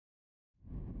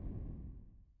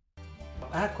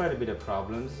I had quite a bit of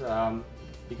problems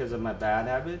because of my bad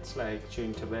habits, like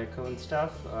chewing tobacco and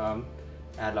stuff. I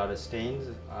had a lot of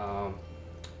stains,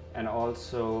 and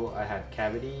also I had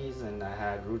cavities and I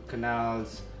had root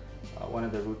canals. One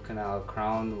of the root canal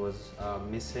crown was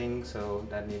missing, so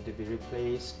that needed to be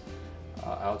replaced.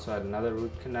 I also had another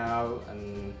root canal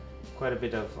and quite a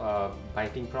bit of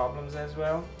biting problems as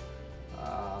well.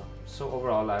 So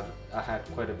overall, I had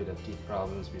quite a bit of teeth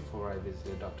problems before I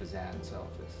visited Dr. Zand's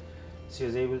office. She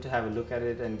was able to have a look at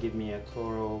it and give me a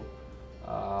thorough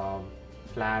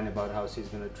plan about how she's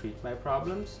going to treat my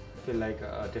problems. I feel like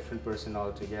a different person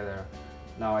altogether.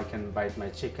 Now I can bite my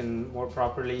chicken more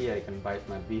properly, I can bite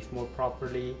my beef more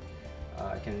properly,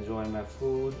 I can enjoy my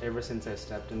food. Ever since I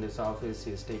stepped in this office,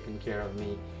 she's taken care of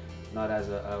me, not as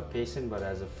a patient but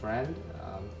as a friend.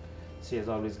 She has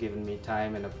always given me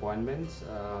time and appointments,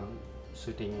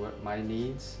 suiting my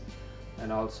needs,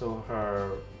 and also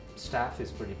her staff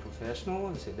is pretty professional,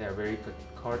 and so they are very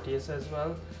courteous as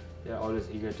well. They are always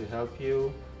eager to help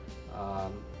you.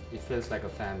 It feels like a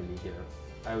family here.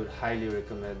 I would highly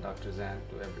recommend Dr. Zand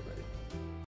to everybody.